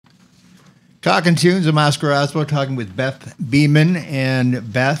Talking Tunes, I'm Oscar Osbo, talking with Beth Beaman.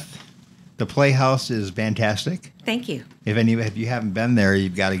 And Beth, the Playhouse is fantastic. Thank you. If you haven't been there,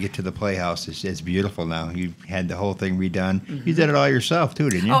 you've got to get to the Playhouse. It's beautiful now. You had the whole thing redone. Mm-hmm. You did it all yourself too,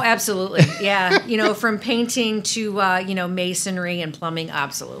 didn't you? Oh, absolutely. Yeah. From painting to masonry and plumbing,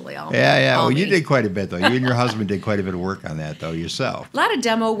 absolutely. Yeah. Well, you did quite a bit though. You and your husband did quite a bit of work on that though yourself. A lot of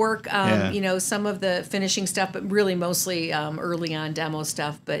demo work. Some of the finishing stuff, but really mostly early on demo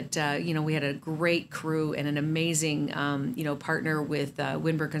stuff. But we had a great crew and an amazing partner with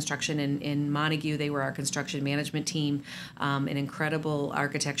Winberg Construction in Montague. They were our construction management team. An incredible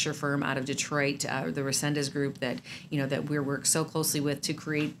architecture firm out of Detroit, the Resendez Group that we work so closely with to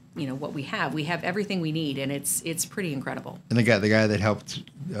create what we have. We have everything we need, and it's pretty incredible. And the guy that helped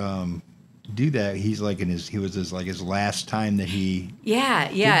do that, he's like his last time that he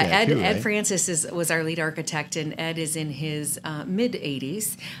Ed Francis was our lead architect, and Ed is in his mid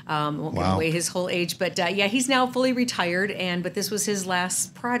 80s. Won't give away his whole age, but he's now fully retired, but this was his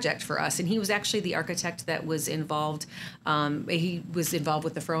last project for us, and he was actually the architect that was involved. He was involved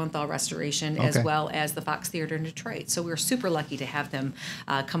with the Frohenthal restoration as well as the Fox Theater in Detroit, so we were super lucky to have them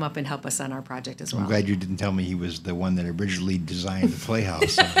come up and help us on our project as well. I'm glad you didn't tell me he was the one that originally designed the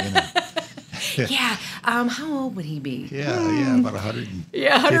Playhouse. Yeah. How old would he be? Yeah, about 100.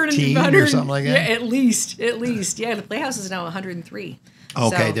 Yeah, 100 or something like that. Yeah, at least. Yeah, the Playhouse is now 103.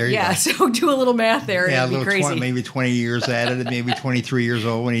 Okay, so, there you go. Yeah, so do a little math there. Yeah, it'd be crazy. Maybe 20 years at it, maybe 23 years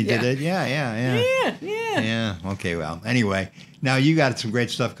old when he did it. Yeah. Okay, well, anyway, now you got some great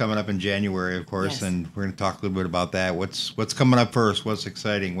stuff coming up in January, of course, and we're going to talk a little bit about that. What's coming up first? What's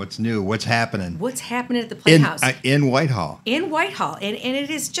exciting? What's new? What's happening? What's happening at the Playhouse? In Whitehall. In Whitehall, and it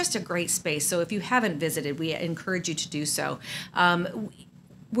is just a great space. So if you haven't visited, we encourage you to do so.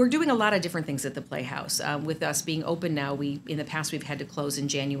 We're doing a lot of different things at the Playhouse. With us being open now, in the past we've had to close in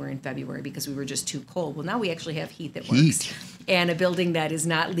January and February because we were just too cold. Well, now we actually have heat that works and a building that is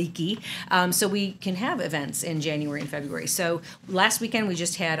not leaky, so we can have events in January and February. So last weekend we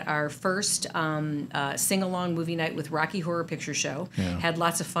just had our first sing-along movie night with Rocky Horror Picture Show. Yeah. Had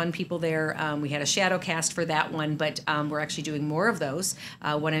lots of fun people there. We had a shadow cast for that one, but we're actually doing more of those.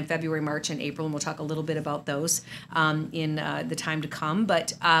 One in February, March, and April, and we'll talk a little bit about those in the time to come.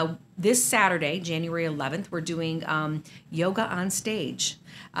 But this Saturday, January 11th, we're doing yoga on stage.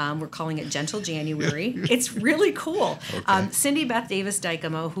 We're calling it Gentle January. It's really cool. Okay. Cindy Beth Davis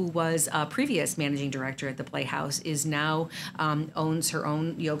Dykamo, who was a previous managing director at the Playhouse, is now owns her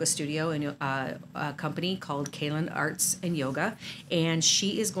own yoga studio and a company called Kalen Arts and Yoga, and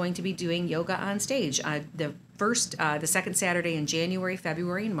she is going to be doing yoga on stage. The second Saturday in January,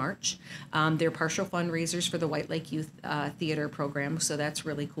 February, and March. They're partial fundraisers for the White Lake Youth Theater program, so that's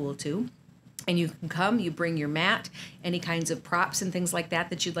really cool too. And you can come, you bring your mat, any kinds of props and things like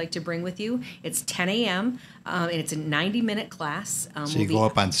that you'd like to bring with you. It's 10 a.m., and it's a 90-minute class. So you go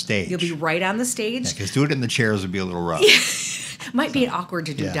up on stage. You'll be right on the stage. Because do it in the chairs would be a little rough. Might be awkward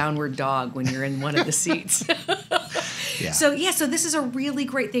to do downward dog when you're in one of the seats. Yeah. So this is a really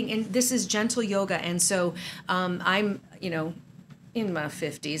great thing, and this is gentle yoga, and so I'm in my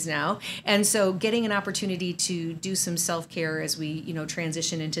 50s now, and so getting an opportunity to do some self-care as we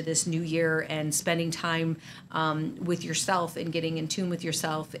transition into this new year, and spending time with yourself and getting in tune with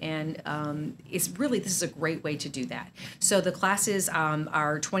yourself, and this is a great way to do that. So the classes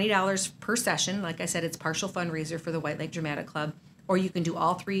are $20 per session. Like I said, it's partial fundraiser for the White Lake Dramatic Club, or you can do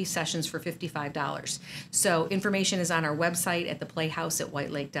all 3 sessions for $55. So information is on our website at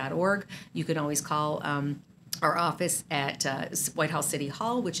theplayhouse@whitelake.org. You can always call our office at Whitehall City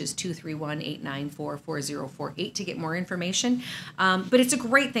Hall, which is 231-894-4048 to get more information. But it's a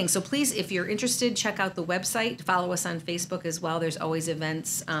great thing. So please, if you're interested, check out the website. Follow us on Facebook as well. There's always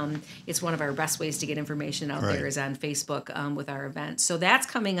events. It's one of our best ways to get information out there is on Facebook with our events. So that's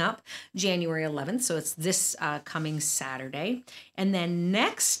coming up January 11th. So it's this coming Saturday. And then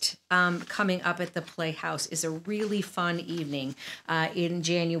next coming up at the Playhouse is a really fun evening in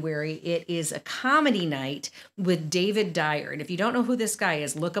January. It is a comedy night with David Dyer. And if you don't know who this guy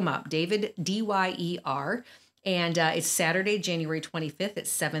is, look him up. David, D-Y-E-R. And it's Saturday, January 25th at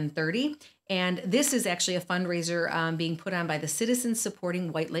 7:30. And this is actually a fundraiser being put on by the Citizens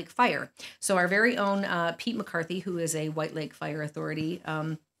Supporting White Lake Fire. So our very own Pete McCarthy, who is a White Lake Fire Authority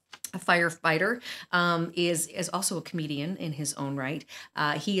a firefighter, is also a comedian in his own right.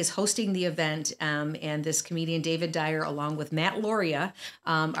 He is hosting the event, and this comedian, David Dyer, along with Matt Loria,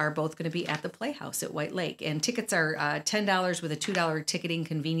 are both going to be at the Playhouse at White Lake. And tickets are $10 with a $2 ticketing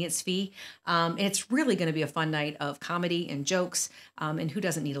convenience fee. And it's really going to be a fun night of comedy and jokes. And who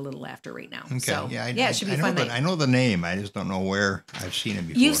doesn't need a little laughter right now? Okay. So, It should be a fun night. I know the name. I just don't know where I've seen him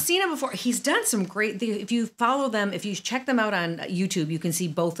before. You've seen him before. He's done some great. If you follow them, if you check them out on YouTube, you can see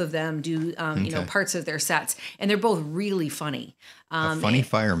both of them do parts of their sets, and they're both really funny. Funny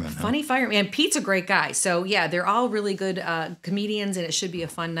fireman. Funny fireman. And Pete's a great guy. So yeah, they're all really good comedians, and it should be a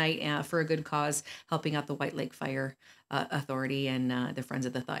fun night for a good cause, helping out the White Lake Fire Authority and the Friends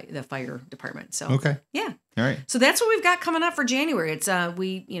of the Fire Department. So okay, yeah. All right. So that's what we've got coming up for January. It's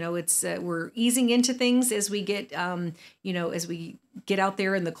we're easing into things as we get out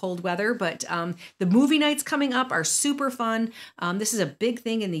there in the cold weather. But the movie nights coming up are super fun. This is a big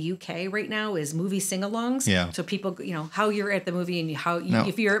thing in the UK right now is movie sing-alongs. Yeah. So people, how you're at the movie and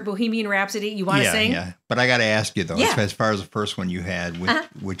if you're at Bohemian Rhapsody, you want to sing. Yeah. But I got to ask you though, Yeah. as far as the first one you had,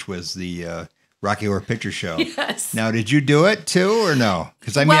 which was the Rocky Horror Picture Show. Yes. Now, did you do it too, or no?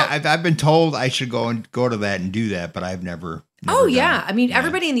 Because I've been told I should go to that and do that, but I've never. Oh yeah, I mean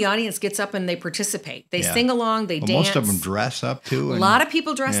everybody in the audience gets up and they participate. They sing along, they dance. Most of them dress up too. A lot of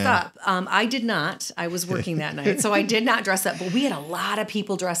people dressed up. I did not. I was working that night, so I did not dress up. But we had a lot of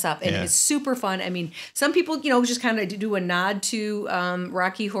people dress up, and it's super fun. I mean, some people, just kind of do a nod to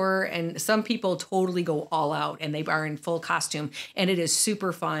Rocky Horror, and some people totally go all out, and they are in full costume, and it is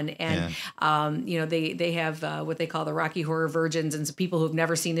super fun. And they have what they call the Rocky Horror virgins, and some people who've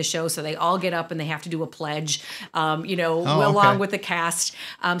never seen the show, so they all get up and they have to do a pledge. Along with the cast.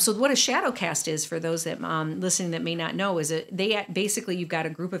 So what a shadow cast is, for those that listening that may not know, is basically you've got a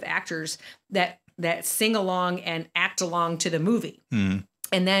group of actors that sing along and act along to the movie. Mm.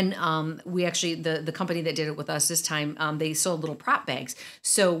 And then we actually, the company that did it with us this time, they sold little prop bags.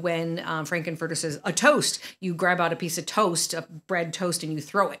 So when Frankenfurter says a toast, you grab out a piece of toast, a bread toast, and you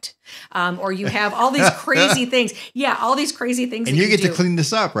throw it. Or you have all these crazy things. Yeah, all these crazy things. And you get to clean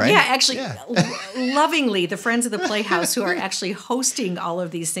this up, right? Yeah, actually, lovingly, the Friends of the Playhouse, who are actually hosting all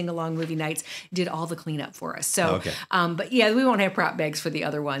of these sing-along movie nights, did all the cleanup for us. So, but yeah, we won't have prop bags for the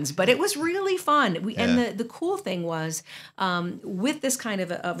other ones. But it was really fun. And the cool thing was, with this kind of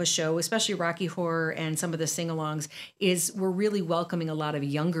a show, especially Rocky Horror and some of the sing-alongs, is we're really welcoming a lot of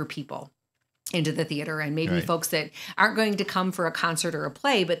younger people into the theater, and maybe folks that aren't going to come for a concert or a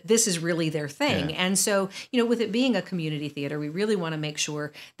play, but this is really their thing. Yeah. And so, with it being a community theater, we really want to make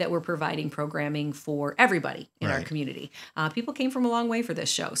sure that we're providing programming for everybody in our community. People came from a long way for this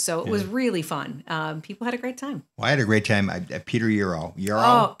show, so it was really fun. People had a great time. Well, I had a great time. Peter Yarrow.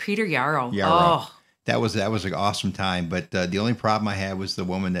 Oh, Peter Yarrow. Oh. That was an awesome time, but the only problem I had was the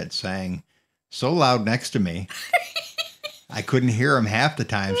woman that sang so loud next to me. I couldn't hear him half the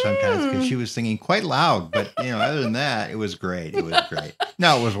time sometimes because she was singing quite loud. But other than that, it was great. It was great.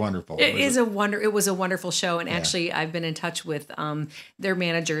 No, it was wonderful. It was a wonderful show, and actually, I've been in touch with their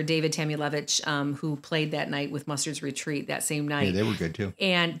manager, David Tamulevich, who played that night with Mustard's Retreat that same night. Yeah, they were good too,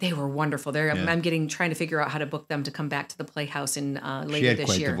 and they were wonderful. I'm trying to figure out how to book them to come back to the Playhouse in later this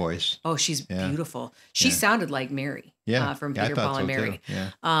year. She had quite the voice. Oh, she's beautiful. She sounded like Mary. From Peter, Paul, and Mary. So,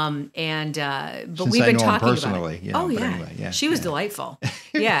 yeah. But we've been talking personally, about it. Anyway, she was delightful.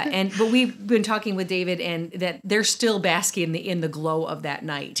 But we've been talking with David, and that they're still basking in the glow of that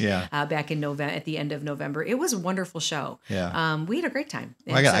night. Back in November, at the end of November, it was a wonderful show. Yeah. We had a great time.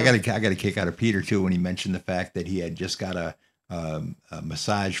 Well, I got a kick out of Peter too when he mentioned the fact that he had just got a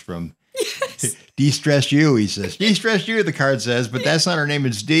massage from. Yes. De-stress you, he says. De-stress you, the card says, but that's not her name.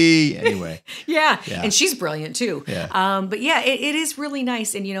 It's D. Anyway. Yeah. And she's brilliant too. Yeah. But yeah, it is really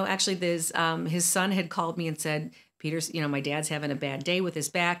nice. And, actually there's, his son had called me and said, Peter's, my dad's having a bad day with his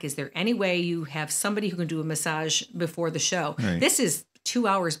back. Is there any way you have somebody who can do a massage before the show? Right. This is 2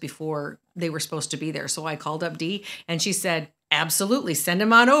 hours before they were supposed to be there. So I called up Dee, and she said, absolutely, send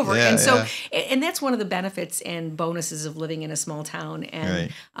him on over. And that's one of the benefits and bonuses of living in a small town.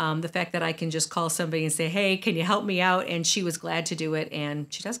 And the fact that I can just call somebody and say, hey, can you help me out? And she was glad to do it.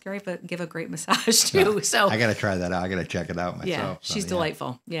 And she does give a great massage too. Yeah. So I got to try that out. I got to check it out myself. Yeah, she's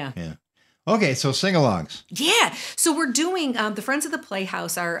delightful. Yeah. Okay, so sing-alongs. Yeah, so we're doing, the Friends of the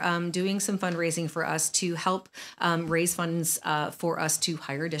Playhouse are doing some fundraising for us to help raise funds for us to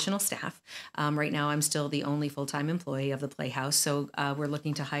hire additional staff. Right now, I'm still the only full-time employee of the Playhouse, so we're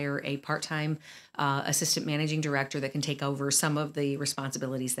looking to hire a part-time assistant managing director that can take over some of the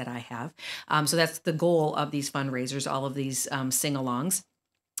responsibilities that I have. So that's the goal of these fundraisers, all of these sing-alongs.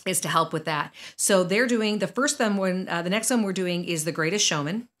 is to help with that. So they're doing the next one we're doing is The Greatest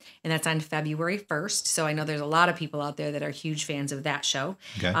Showman, and that's on February 1st. So I know there's a lot of people out there that are huge fans of that show.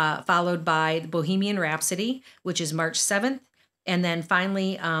 Okay. Followed by Bohemian Rhapsody, which is March 7th. And then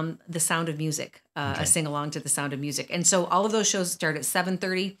finally, The Sound of Music, a sing-along to The Sound of Music. And so all of those shows start at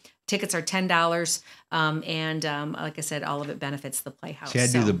 7:30. Tickets are $10. And like I said, all of it benefits the Playhouse. See, I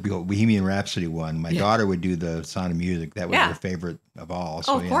do the Bohemian Rhapsody one. My daughter would do The Sound of Music. That was her favorite of all.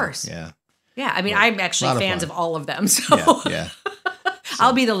 So, of course. Yeah. Yeah, I mean, I'm actually fans of all of them. So yeah.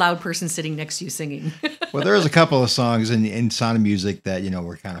 I'll be the loud person sitting next to you singing. Well, there's a couple of songs in Sound of Music that,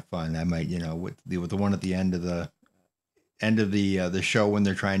 were kind of fun. I might, with the one at the end of the show when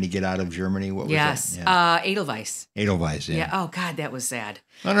they're trying to get out of Germany. What was yes. it? Yeah. Edelweiss. Edelweiss, yeah. Oh, God, that was sad.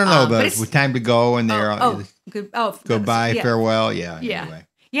 I don't know, but with Time to Go and they're goodbye, farewell. Yeah. Anyway.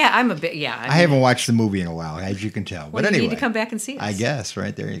 Yeah, I'm a bit, I haven't watched the movie in a while, as you can tell. Well, but anyway. You need to come back and see us. I guess,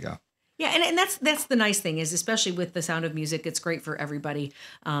 right? There you go. Yeah, and that's the nice thing is, especially with The Sound of Music, it's great for everybody.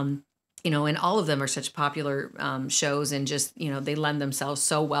 And all of them are such popular shows, and just, they lend themselves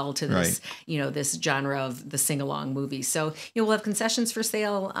so well to this, this genre of the sing-along movies. So, we'll have concessions for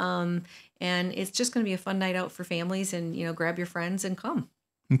sale, and it's just going to be a fun night out for families, and, grab your friends and come.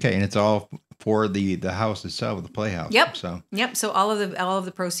 Okay, and it's all for the house itself, the Playhouse. Yep. So all of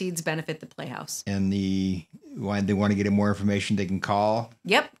the proceeds benefit the Playhouse. And when they want to get more information, they can call.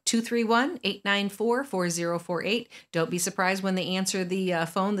 Yep, 231-894-4048. Don't be surprised when they answer the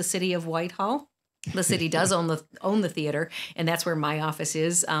phone. The City of Whitehall. The city does own the theater, and that's where my office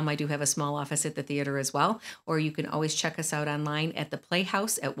is. I do have a small office at the theater as well. Or you can always check us out online at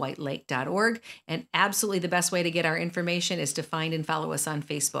theplayhouse@whitelake.org. And absolutely the best way to get our information is to find and follow us on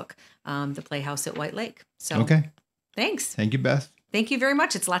Facebook, the Playhouse at White Lake. So, okay. Thanks. Thank you, Beth. Thank you very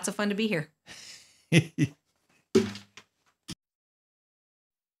much. It's lots of fun to be here.